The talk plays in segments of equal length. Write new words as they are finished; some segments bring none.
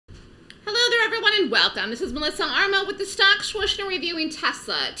everyone, welcome. This is Melissa Armo with the Stock Swoosh and reviewing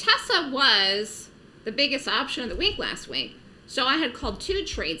Tesla. Tesla was the biggest option of the week last week. So I had called 2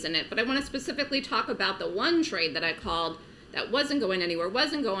 trades in it, but I want to specifically talk about the one trade that I called that wasn't going anywhere,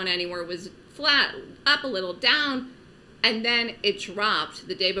 was flat, up a little, down, and then it dropped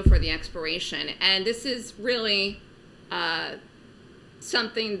the day before the expiration. And this is really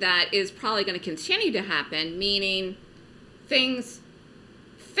something that is probably going to continue to happen, meaning things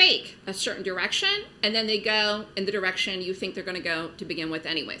fake a certain direction and then they go in the direction you think they're going to go to begin with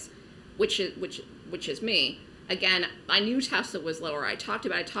anyways, which is me. Again, I knew Tesla was lower. I talked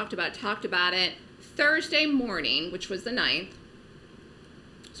about it Thursday morning, which was the 9th.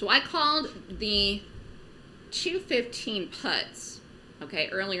 So I called the 215 puts, okay,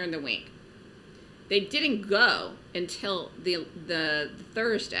 earlier in the week. They didn't go until the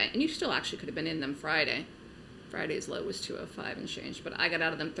Thursday, and you still actually could have been in them Friday. Friday's low was 205 and change, but I got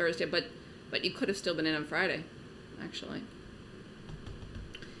out of them Thursday, but you could have still been in on Friday, actually.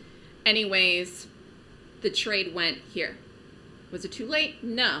 Anyways, the trade went here. Was it too late?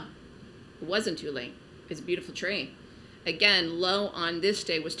 No, it wasn't too late. It's a beautiful trade. Again, low on this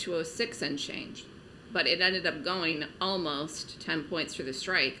day was 206 and change, but it ended up going almost 10 points through the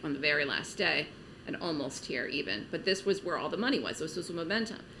strike on the very last day, and almost here even. But this was where all the money was. This was the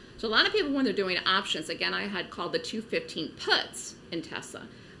momentum. So a lot of people, when they're doing options, again, I had called the 215 puts in Tesla,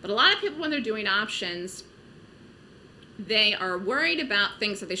 but a lot of people, when they're doing options, they are worried about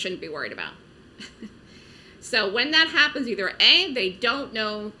things that they shouldn't be worried about. So when that happens, either A, they don't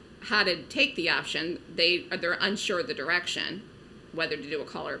know how to take the option, they're unsure of the direction, whether to do a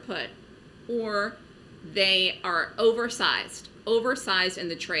call or a put, or they are oversized in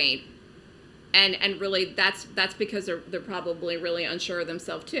the trade. And really, that's because they're probably really unsure of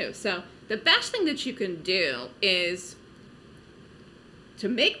themselves too. So the best thing that you can do is to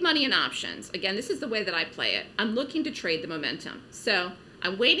make money in options. Again, this is the way that I play it. I'm looking to trade the momentum. So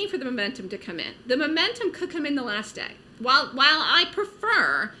I'm waiting for the momentum to come in. The momentum could come in the last day. While I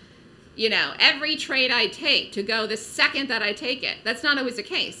prefer, you know, every trade I take to go the second that I take it, that's not always the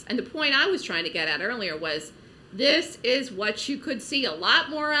case. And the point I was trying to get at earlier was, this is what you could see a lot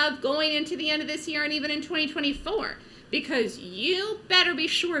more of going into the end of this year and even in 2024, because you better be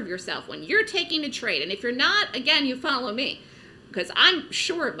sure of yourself when you're taking a trade. And if you're not, again, you follow me, because I'm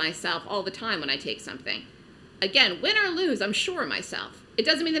sure of myself all the time when I take something. Again, win or lose, I'm sure of myself. It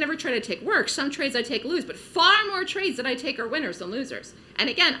doesn't mean that every trade I take works. Some trades I take lose, but far more trades that I take are winners than losers. And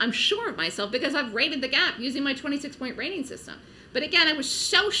again, I'm sure of myself because I've rated the gap using my 26-point rating system. But again, I was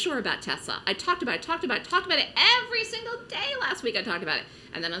so sure about Tesla. I talked about it every single day last week. I talked about it.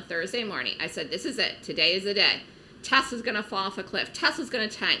 And then on Thursday morning, I said, this is it. Today is the day. Tesla's going to fall off a cliff. Tesla's going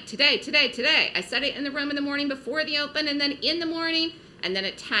to tank. Today. I said it in the room in the morning before the open, and then in the morning, and then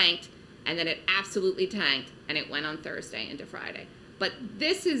it tanked, and then it absolutely tanked, and it went on Thursday into Friday. But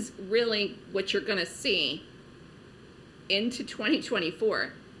this is really what you're going to see into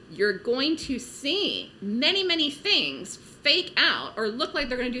 2024. You're going to see many, many things fake out or look like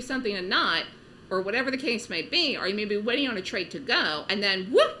they're going to do something and not, or whatever the case may be, or you may be waiting on a trade to go, and then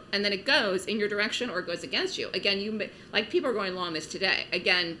whoop, and then it goes in your direction or it goes against you. Again, like people are going long this today.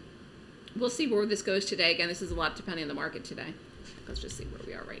 Again, we'll see where this goes today. Again, this is a lot depending on the market today. Let's just see where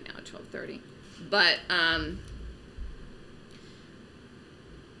we are right now at 12:30. But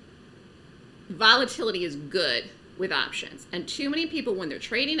volatility is good with options, and too many people, when they're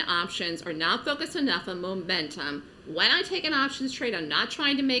trading options, are not focused enough on momentum. When I take an options trade, I'm not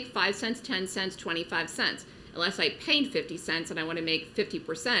trying to make 5 cents, 10 cents, 25 cents, unless I paid 50 cents and I want to make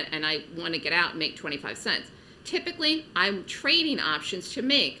 50% and I want to get out and make 25 cents. Typically, I'm trading options to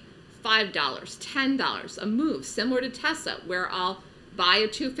make $5, $10 a move, similar to Tesla, where I'll buy a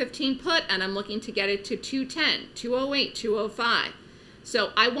 215 put and I'm looking to get it to 210, 208, 205.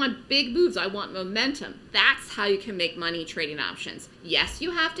 So I want big moves. I want momentum. That's how you can make money trading options. Yes, you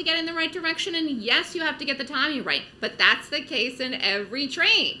have to get in the right direction, and yes, you have to get the timing right, but that's the case in every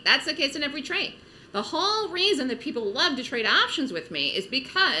trade. That's the case in every trade. The whole reason that people love to trade options with me is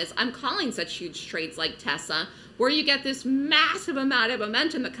because I'm calling such huge trades like Tesla, where you get this massive amount of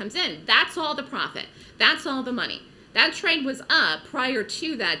momentum that comes in. That's all the profit. That's all the money. That trade was up prior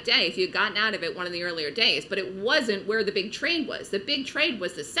to that day if you had gotten out of it one of the earlier days, but it wasn't where the big trade was. The big trade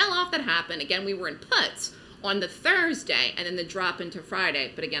was the sell-off that happened. Again, we were in puts on the Thursday and then the drop into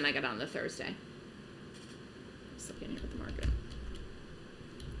Friday, but again, I got on the Thursday. Just looking at the market.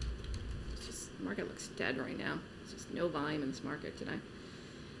 The market looks dead right now. There's just no volume in this market today.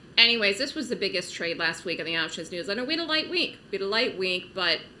 Anyways, this was the biggest trade last week on the options news. I know we had a light week. We had a light week,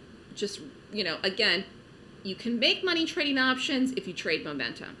 but just, you know, again, you can make money trading options if you trade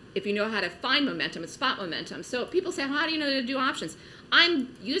momentum, if you know how to find momentum and spot momentum. So people say, how do you know to do options?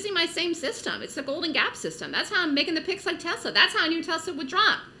 I'm using my same system. It's the Golden Gap system. That's how I'm making the picks like Tesla. That's how I knew Tesla would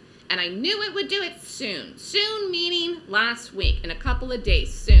drop. And I knew it would do it soon. Soon meaning last week, in a couple of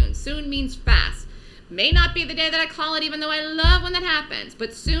days. Soon. Soon means fast. May not be the day that I call it, even though I love when that happens.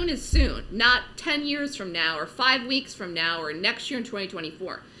 But soon is soon, not 10 years from now or 5 weeks from now or next year in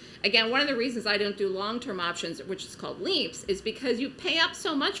 2024. Again, one of the reasons I don't do long-term options, which is called leaps, is because you pay up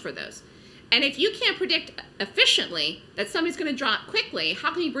so much for those. And if you can't predict efficiently that somebody's going to drop quickly,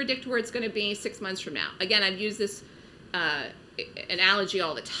 how can you predict where it's going to be 6 months from now? Again, I've used this analogy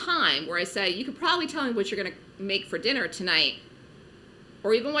all the time where I say, you could probably tell me what you're going to make for dinner tonight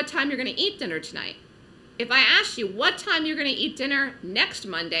or even what time you're going to eat dinner tonight. If I asked you what time you're going to eat dinner next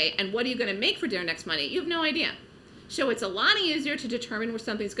Monday and what are you going to make for dinner next Monday, you have no idea. So it's a lot easier to determine where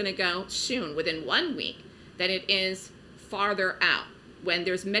something's going to go soon, within 1 week, than it is farther out, when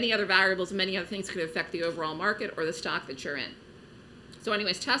there's many other variables, many other things could affect the overall market or the stock that you're in. So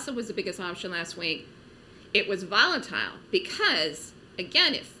anyways, Tesla was the biggest option last week. It was volatile because,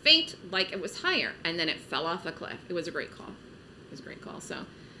 again, it faked like it was higher, and then it fell off a cliff. It was a great call. It was a great call. So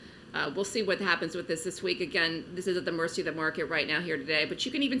we'll see what happens with this week. Again, this is at the mercy of the market right now here today, but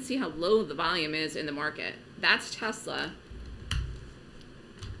you can even see how low the volume is in the market. That's Tesla.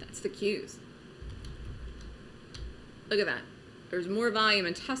 That's the Qs. Look at that. There's more volume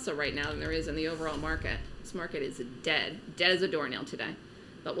in Tesla right now than there is in the overall market. This market is dead as a doornail today.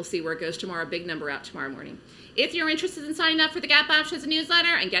 But we'll see where it goes tomorrow. Big number out tomorrow morning. If you're interested in signing up for the Gap Options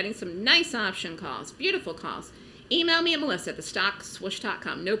newsletter and getting some nice option calls, beautiful calls, email me at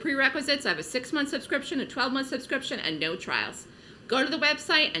melissa@thestockswoosh.com. No prerequisites. I have a 6-month subscription, a 12-month subscription, and no trials. Go to the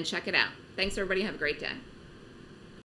website and check it out. Thanks, everybody. Have a great day.